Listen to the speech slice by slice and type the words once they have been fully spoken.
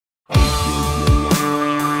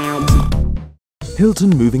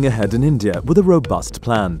Hilton moving ahead in India with a robust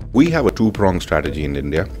plan. We have a two-pronged strategy in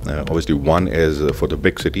India. Obviously, one is for the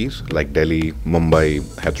big cities like Delhi, Mumbai,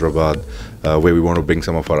 Hyderabad, where we want to bring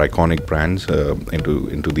some of our iconic brands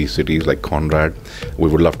into these cities like Conrad. We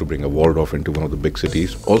would love to bring a Waldorf into one of the big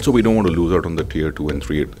cities. Also, we don't want to lose out on the tier 2 and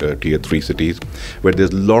tier 3 cities where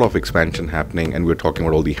there's a lot of expansion happening, and we're talking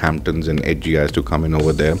about all the Hamptons and HGIs to come in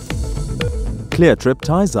over there. Cleartrip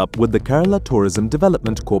ties up with the Kerala Tourism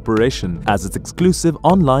Development Corporation as its exclusive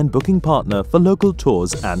online booking partner for local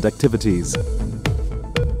tours and activities.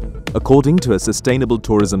 According to a sustainable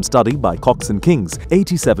tourism study by Cox Kings,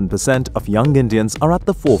 87% of young Indians are at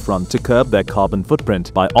the forefront to curb their carbon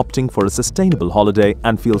footprint by opting for a sustainable holiday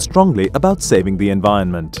and feel strongly about saving the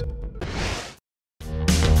environment.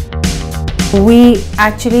 We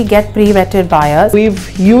actually get pre-vetted buyers.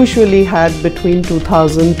 We've usually had between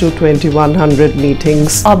 2,000 to 2,100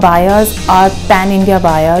 meetings. Our buyers are pan-India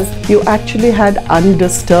buyers. You actually had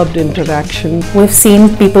undisturbed interaction. We've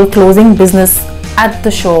seen people closing business at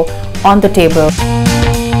the show on the table.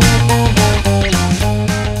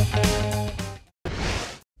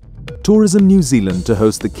 Tourism New Zealand to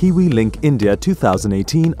host the Kiwi Link India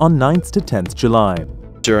 2018 on 9th to 10th July.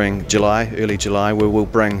 During early July, we will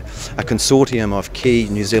bring a consortium of key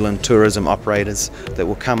New Zealand tourism operators that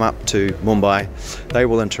will come up to Mumbai. They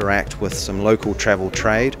will interact with some local travel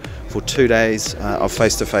trade for 2 days of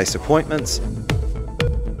face-to-face appointments.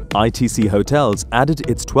 ITC Hotels added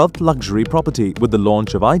its 12th luxury property with the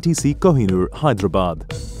launch of ITC Kohenur, Hyderabad.